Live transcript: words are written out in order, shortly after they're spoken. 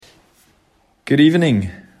Good evening.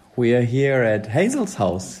 We are here at Hazel's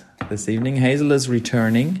house this evening. Hazel is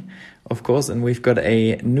returning, of course, and we've got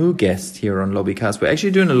a new guest here on Lobbycast. We're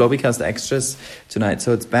actually doing a Lobbycast Extras tonight.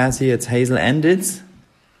 So it's Baz here, it's Hazel, and it's...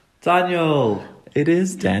 Daniel! It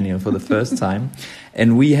is Daniel for the first time.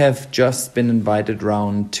 And we have just been invited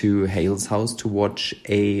round to Hazel's house to watch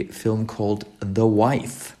a film called The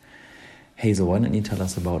Wife. Hazel, why don't you tell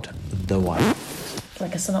us about The Wife?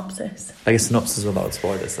 Like a synopsis. Like a synopsis without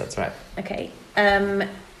spoilers, that's right. Okay.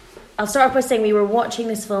 I'll start off by saying we were watching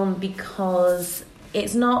this film because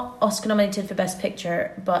it's not Oscar nominated for Best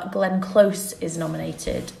Picture, but Glenn Close is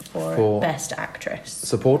nominated for Best Actress.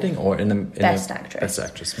 Supporting or in the Best Actress? Best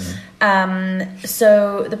Actress. Mm-hmm.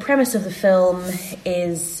 So the premise of the film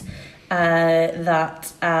is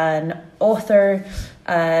that an author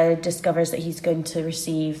discovers that he's going to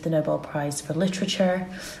receive the Nobel Prize for Literature.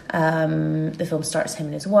 The film stars him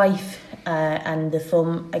and his wife, and the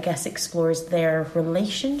film, I guess, explores their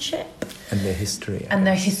relationship and their history.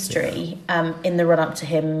 In the run-up to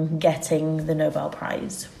him getting the Nobel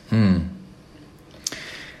Prize.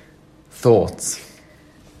 Thoughts?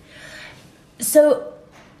 So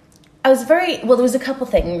I was there was a couple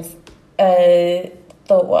things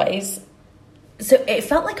thought-wise. So it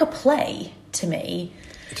felt like a play to me.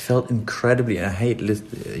 It felt incredibly, I hate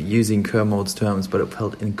using Kermode's terms, but it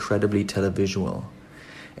felt incredibly televisual.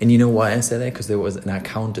 And you know why I say that? Because there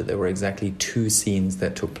were exactly 2 scenes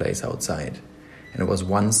that took place outside. And it was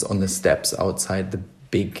once on the steps outside the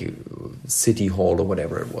big city hall or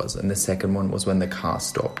whatever it was. And the second one was when the car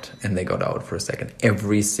stopped and they got out for a second.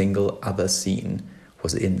 Every single other scene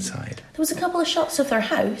was inside. There was a couple of shots of their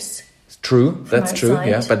house. True, that's true,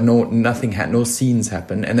 yeah. But no scenes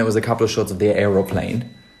happened. And there was a couple of shots of their aeroplane.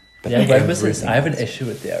 But yeah, when was this? I have an issue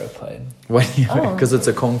with the aeroplane. Because it's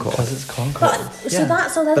a Concorde. Because it's Concorde. So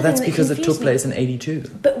that's another thing. But that's because it took place in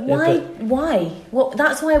 82. But why? Why? Well,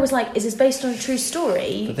 that's why I was like, is this based on a true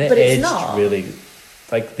story? But it's not. Really,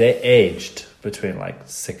 they aged between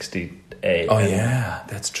 68. Oh yeah,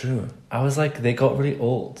 that's true. I was like, they got really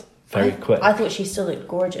old very quick. I thought she still looked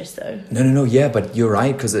gorgeous though. No, yeah, but you're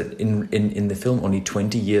right, because in the film only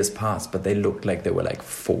 20 years passed, but they looked like they were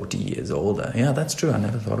 40 years older. Yeah, that's true. I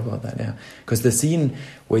never thought about that, yeah. Because the scene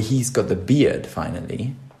where he's got the beard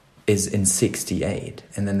finally is in 68,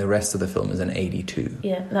 and then the rest of the film is in 82.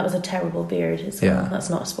 Yeah, that was a terrible beard as well. Yeah. That's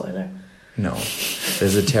not a spoiler. No,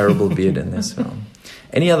 there's a terrible beard in this film.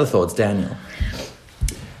 Any other thoughts, Daniel?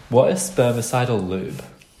 What is spermicidal lube?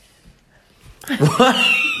 What?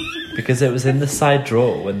 Because it was in the side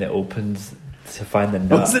drawer when they opened to find the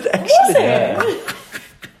nut. Was it actually? Yeah.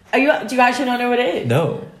 Do you actually not know what it is?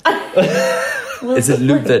 No. Is it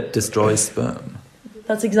lube that destroys sperm?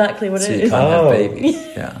 That's exactly what so it you is. can't have babies.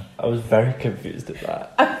 Yeah. I was very confused at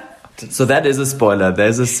that. So that is a spoiler.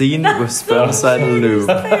 There's a scene with spermicidal lube.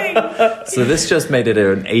 So this just made it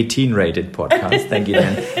an 18 rated podcast. Thank you,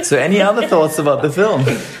 Dan. So any other thoughts about the film?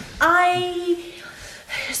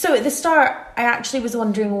 So at the start, I actually was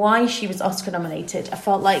wondering why she was Oscar nominated. I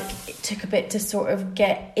felt like it took a bit to sort of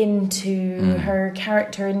get into her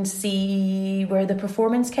character and see where the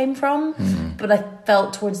performance came from. But I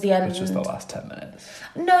felt towards the end... Which was the last 10 minutes.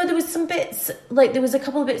 No, there was some bits, there was a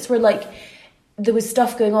couple of bits where there was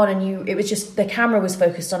stuff going on and it was just the camera was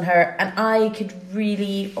focused on her and I could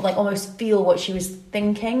really almost feel what she was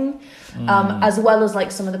thinking, as well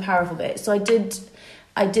as some of the powerful bits. So I did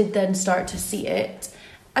then start to see it.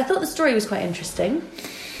 I thought the story was quite interesting.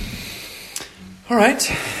 All right.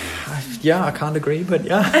 I can't agree, but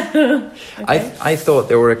yeah. Okay. I thought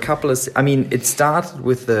there were a couple of... it started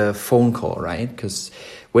with the phone call, right? Because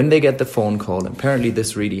when they get the phone call, apparently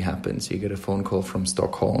this really happens. You get a phone call from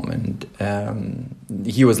Stockholm and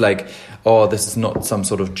he was like, oh, this is not some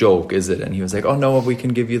sort of joke, is it? And he was like, oh, no, we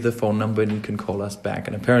can give you the phone number and you can call us back.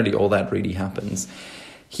 And apparently all that really happens.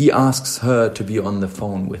 He asks her to be on the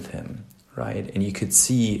phone with him. Right, and you could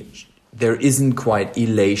see there isn't quite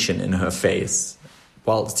elation in her face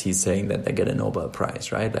whilst he's saying that they get a Nobel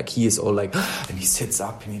Prize, right? He is all and he sits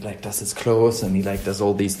up and he does his clothes and he does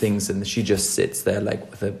all these things and she just sits there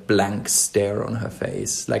with a blank stare on her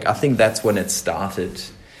face. I think that's when it started.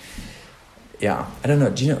 Yeah, I don't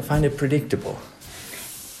know. Do you find it predictable?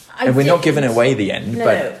 We're not giving away the end.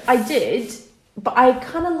 No, I did, but I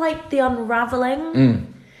kind of liked the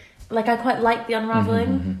unravelling. I quite liked the unravelling.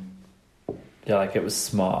 Mm-hmm. Yeah, it was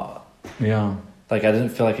smart. Yeah. I didn't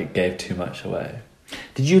feel like it gave too much away.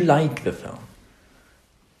 Did you like the film?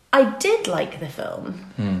 I did like the film.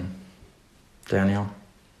 Daniel?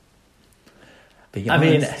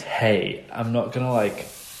 Hey, I'm not gonna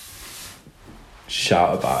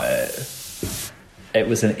shout about it. It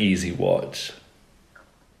was an easy watch.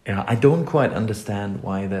 Yeah, I don't quite understand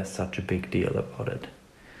why there's such a big deal about it.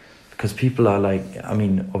 Because people are like, I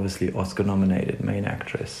mean, obviously Oscar-nominated main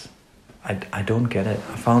actress. I don't get it.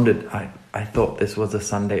 I found it. I thought this was a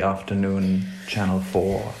Sunday afternoon Channel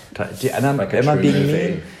 4 type. And am I being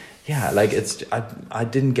mean? Yeah, like it's. I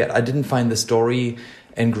didn't find the story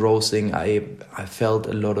engrossing. I felt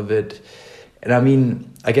a lot of it, and I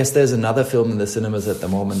mean, I guess there's another film in the cinemas at the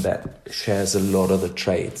moment that shares a lot of the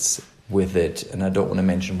traits with it, and I don't want to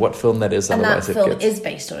mention what film that is. And otherwise that film is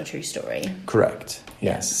based on a true story. Correct.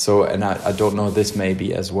 Yes. So, and I don't know. This may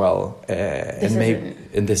be as well.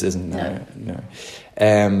 This isn't. No.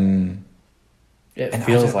 It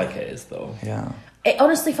feels like it is, though. Yeah. It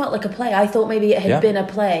honestly felt like a play. I thought maybe it had been a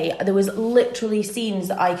play. There was literally scenes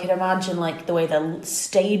that I could imagine, like the way the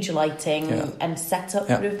stage lighting and setup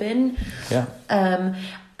would have been. Yeah.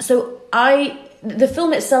 So the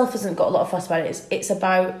film itself hasn't got a lot of fuss about it. It's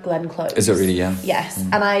about Glenn Close. Is it really? Yeah. Yes,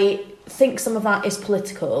 and I think some of that is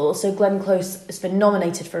political. So Glenn Close has been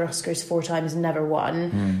nominated for Oscars 4 times, never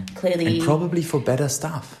won. Clearly, And probably for better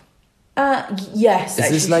stuff. Yes.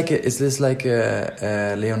 Is this like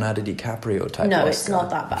a Leonardo DiCaprio type? No, Oscar? it's not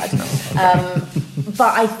that bad.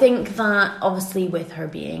 But I think that obviously with her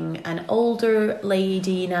being an older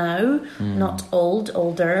lady now, not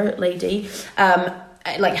older lady,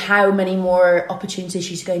 like how many more opportunities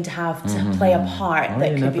she's going to have to play a part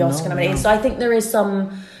that could be Oscar nominated. So I think there is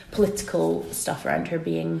some political stuff around her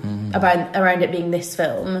being around it being this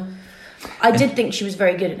film. I did think she was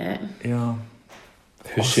very good in it. Yeah.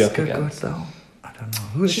 Who's she up against? Though? I don't know.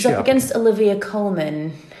 Who is She's she up against Olivia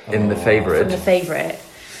Colman in The Favourite? From The Favourite.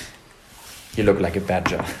 You look like a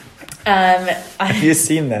badger. Have you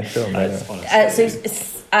seen that film?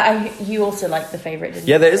 You also like The Favourite, didn't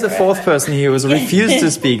you? Yeah, there is a fourth person here who's refused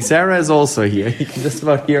to speak. Sarah is also here. You can just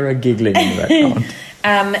about hear her giggling in the background.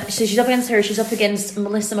 So she's up against her. She's up against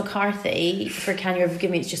Melissa McCarthy for Can You Ever Forgive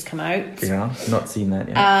Me? It's just come out. Yeah, not seen that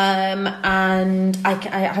yet. And I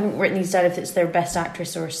haven't written these down if it's their best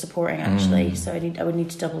actress or supporting actually. So I would need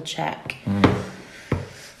to double check.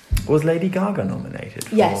 Was Lady Gaga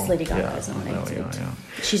nominated? Yes, Lady Gaga is nominated. Yeah.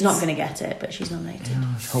 She's not going to get it, but she's nominated.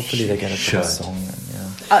 Yeah, hopefully they get a song.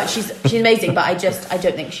 Then, she's amazing, but I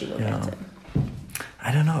don't think she will get it.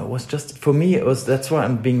 I don't know. It was just for me. It was that's why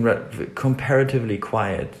I'm being comparatively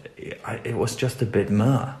quiet. It was just a bit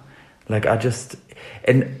meh. Like I guess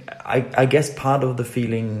part of the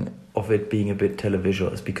feeling of it being a bit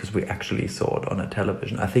televisual is because we actually saw it on a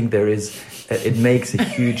television. I think it makes a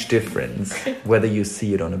huge difference whether you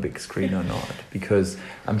see it on a big screen or not. Because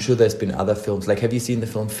I'm sure there's been other films. Like, have you seen the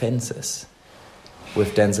film Fences?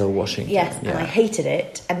 With Denzel Washington. Yes, and I hated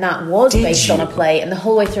it. And that was based on a play. And the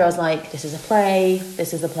whole way through I was like, this is a play,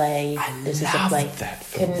 this is a play, this is a play. That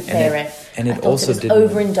film. Couldn't bear it. And it I also thought it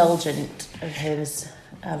was overindulgent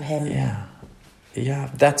of him. Yeah,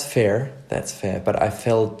 that's fair. But I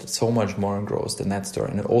felt so much more engrossed in that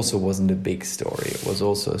story. And it also wasn't a big story. It was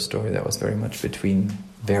also a story that was very much between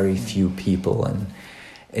very few people and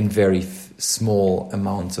in very small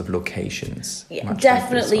amounts of locations. Yeah,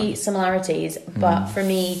 definitely similarities, but for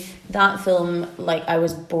me, that film, like, I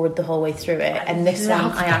was bored the whole way through it, and this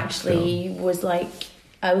one, I actually was like,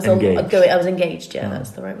 I was engaged. I was engaged. Yeah,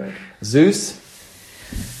 that's the right word. Zeus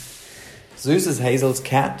is Hazel's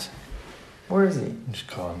cat. Where is he? Just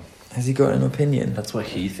gone. Has he got an opinion? That's what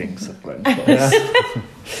he thinks of Glenn Close.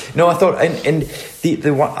 No, I thought, and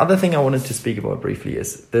the one other thing I wanted to speak about briefly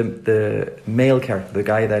is the male character, the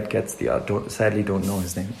guy that gets sadly don't know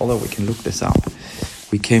his name, although we can look this up.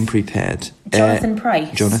 We came prepared. Jonathan Pryce.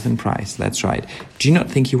 Jonathan Pryce, that's right. Do you not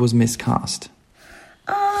think he was miscast?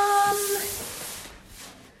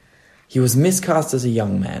 He was miscast as a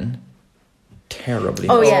young man. Terribly.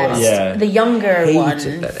 Oh yes, the younger one.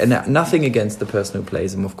 That. And nothing against the person who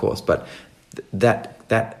plays him, of course, but that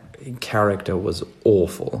character was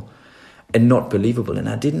awful and not believable. And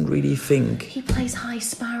I didn't really think he plays High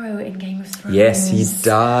Sparrow in Game of Thrones. Yes, he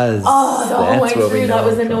does. Oh, the whole way through that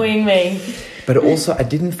was annoying me. But also, I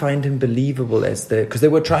didn't find him believable because they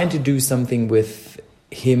were trying to do something with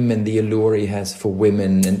him and the allure he has for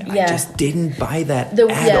women, and I just didn't buy that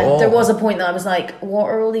at all. There was a point that I was like, what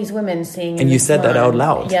are all these women seeing? And you said that out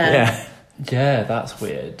loud. Yeah, that's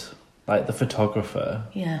weird. Like the photographer.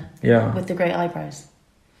 Yeah. With the great eyebrows.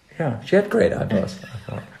 Yeah, she had great eyebrows,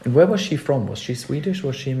 I thought. And where was she from? Was she Swedish?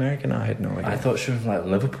 Was she American? I had no idea. I thought she was from like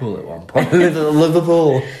Liverpool at one point.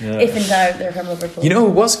 Liverpool. Yeah. If in doubt, they're from Liverpool. You know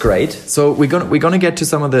who was great? So we're gonna get to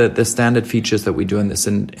some of the standard features that we do in this,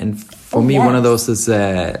 and for me, one of those is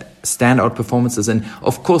standout performances, and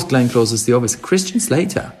of course, Glenn Close is the obvious. Christian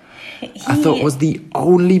Slater. I thought was the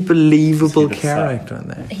only believable the son? character in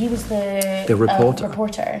there. He was the reporter.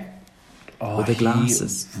 reporter. Oh, With the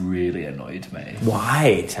glasses. He really annoyed me.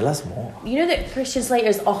 Why? Tell us more. You know that Christian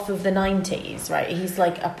Slater's off of the 90s, right? He's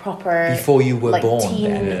like a proper... Before you were like, born, teen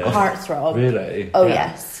then. heartthrob. Really? Oh, Yeah.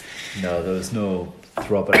 yes. No, there was no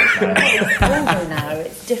throbbing at my heart. It's older now,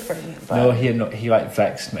 it's different. But... No, he like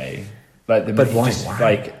vexed me. Like the But he why? just, Why?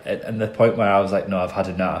 like and the point where I was like, no, I've had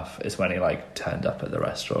enough is when he like turned up at the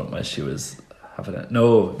restaurant where she was having it.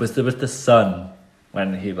 No, it was the son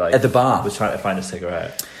when he like At the bar. was trying to find a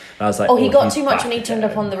cigarette. And I was like, Oh, he got he's too much back when he turned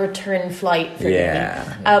up again. on the return flight for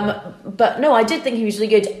Yeah. me. But no, I did think he was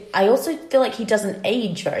really good. I also feel like he doesn't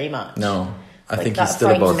age very much. No, I Like, think that he's still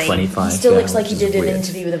frightened about me. 25. He still yeah, looks like he which is did an weird.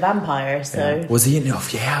 interview with a vampire, so... Yeah. Was he in? Oh,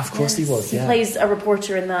 yeah, of course he was. He Yeah. plays a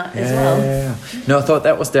reporter in that as Yeah, well. yeah, yeah. No, I thought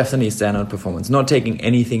that was definitely a standout performance. Not taking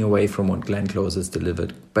anything away from what Glenn Close has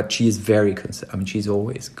delivered, but she is very I mean, she's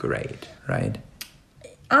always great, right?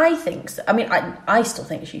 I think so. I mean, I still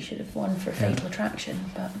think she should have won for Fatal Attraction,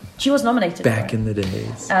 but she was nominated Back for it. in the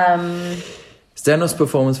days. Um, Standout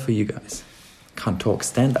performance for you guys. Can't talk.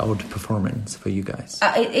 Standout performance for you guys.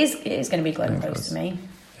 it is going to be Glenn Glenn Close Close. to me.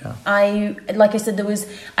 Yeah. Like I said,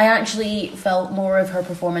 I actually felt more of her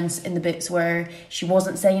performance in the bits where she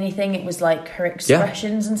wasn't saying anything. It was like her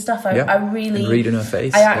expressions and stuff. I really And reading her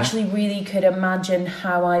face. I actually really could imagine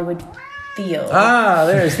how I would feel. Ah,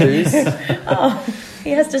 there's these. Oh,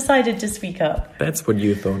 he has decided to speak up. That's what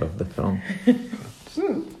you thought of the film.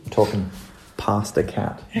 Talking past a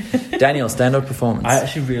cat. Daniel, standout performance. I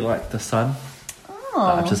actually really liked the son. Oh.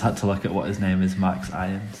 I've just had to look at what his name is, Max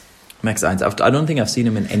Irons. Max Irons. I don't think I've seen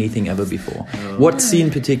him in anything ever before. What scene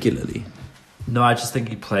particularly? No, I just think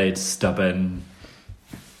he played stubborn.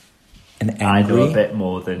 An I know a angry. bit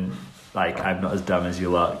more than like I'm not as dumb as you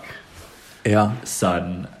look. Yeah.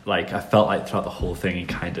 Son, like I felt like throughout the whole thing he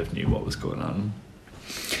kind of knew what was going on.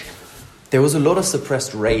 There was a lot of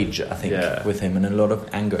suppressed rage, I think, Yeah. with him, and a lot of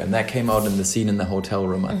anger, and that came out in the scene in the hotel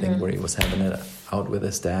room, I think, where he was having it out with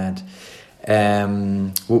his dad.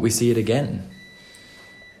 Would we see it again?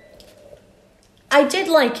 I did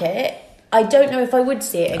like it. I don't know if I would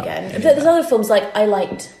see it No, again. anyway. There's other films like I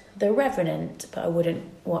liked The Revenant, but I wouldn't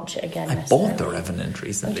watch it again. I necessarily. bought The Revenant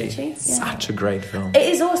recently. Oh, did you? Yeah. Such a great film. It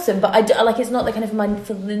is awesome, but like it's not the kind of film I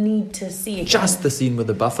feel the need to see again. Just the scene with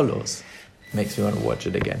the buffaloes makes me want to watch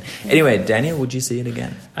it again. Anyway, Daniel, would you see it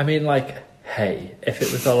again? I mean, like, hey, if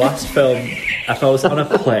it was the last film, if I was on a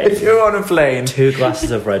plane, If you're on a plane. 2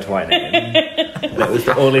 glasses of red wine in, that was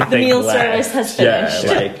the only thing meal left. service has Yeah, finished.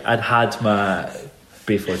 like I'd had my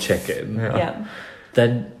beef or chicken. Yeah.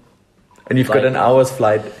 Then And you've got Like- an hour's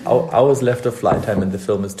flight, hours left of flight time, and the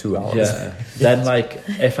film is 2 hours. yeah, then like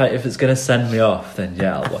if it's gonna send me off, then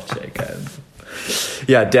yeah, I'll watch it again.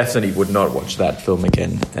 Yeah, definitely would not watch that film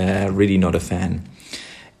again. Really not a fan.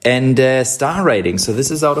 And star rating. So this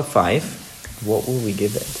is out of 5. What will we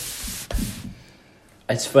give it?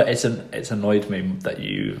 It's annoyed me that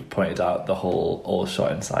you pointed out the whole all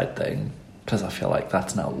shot inside thing because I feel like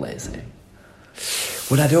that's now lazy.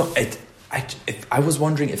 Well, I was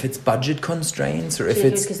wondering if it's budget constraints or if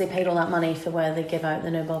it's. because they paid all that money for where they give out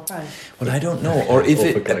the Nobel Prize. Well, I don't know, or if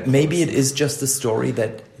Or for Glenn it maybe Close. it is just a story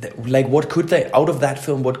that like what could they out of that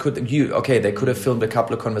film? What could you? Okay, they could have filmed a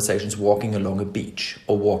couple of conversations walking along a beach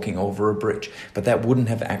or walking over a bridge, but that wouldn't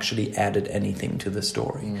have actually added anything to the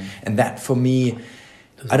story. And that for me,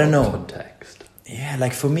 I don't know. Context. Yeah,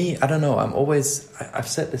 like for me, I don't know. I've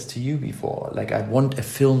said this to you before. Like I want a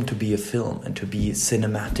film to be a film and to be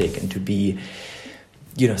cinematic and to be,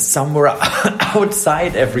 somewhere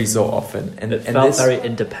outside every so often. And It and felt this, very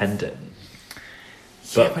independent.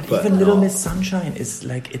 yeah, but even Little not. Miss Sunshine is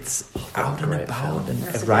like it's out and great about, film.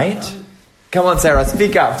 That's a and great right. film. Come on, Sarah,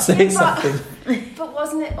 speak up, say something. But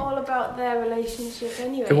wasn't it all about their relationship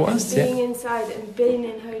anyway? It was, and being inside and being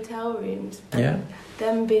in hotel rooms. And Yeah.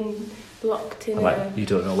 them being locked in And, like, you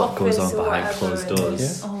don't know what goes on office or behind whatever, closed and-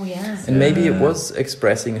 doors. Oh yeah. And maybe it Yeah. was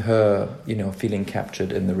expressing her, feeling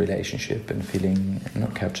captured in the relationship and feeling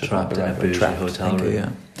not captured, Trapped not the in a right word, bougie trapped. hotel Thank you, room.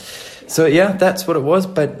 yeah. So yeah, that's what it was,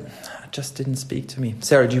 but it just didn't speak to me.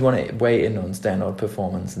 Sarah, do you want to weigh in on standout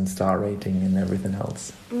performance and star rating and everything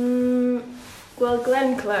else? Well,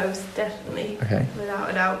 Glenn Close, definitely. Okay. Without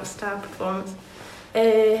a doubt, star performance.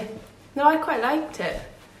 No, I quite liked it.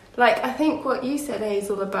 Like, I think what you said,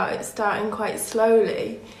 Hazel, about it starting quite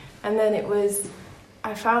slowly, and then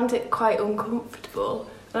I found it quite uncomfortable.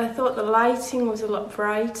 And I thought the lighting was a lot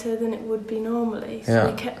brighter than it would be normally. So Yeah.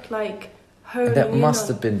 they kept, honing And that in must on-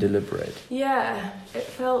 have been deliberate. Yeah, it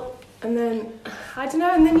felt, and then, I don't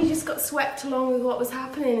know, and then you just got swept along with what was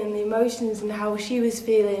happening and the emotions and how she was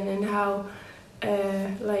feeling and how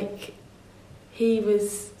like he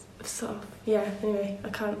was sort of, yeah, anyway, I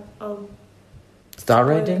can't, Star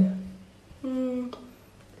rating?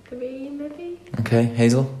 3 maybe? Okay,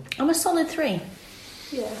 Hazel? I'm a solid 3.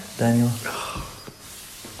 Yeah. Daniel?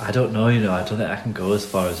 I don't know, I don't think I can go as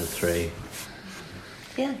far as a 3.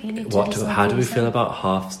 Yeah, you need to decide How do we yourself. feel about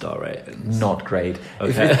half-star ratings? Not great.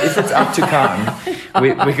 Okay. If it's up to Khan,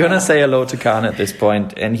 we're going to say hello to Khan at this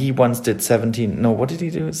point, and he once did 17, no, what did he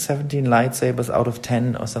do? 17 lightsabers out of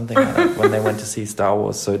 10 or something like that when they went to see Star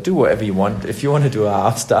Wars. So do whatever you want. If you want to do a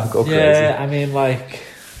half star, go crazy. Yeah, I mean, like,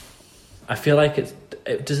 I feel like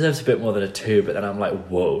it deserves a bit more than a 2, but then I'm like,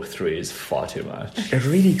 whoa, 3 is far too much. It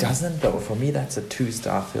really doesn't, though. For me, that's a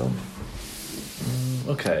 2-star film.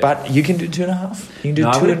 Okay. But you can do 2.5. You can do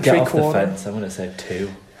I'm 2 gonna and get 3 off the quarter. fence. I'm going to say 2.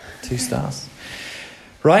 2 stars.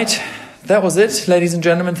 Right. That was it, ladies and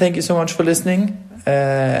gentlemen. Thank you so much for listening.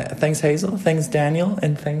 Thanks, Hazel. Thanks, Daniel.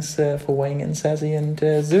 And thanks for weighing in, Sassy and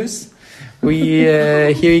Zeus. We hear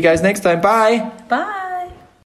you guys next time. Bye. Bye.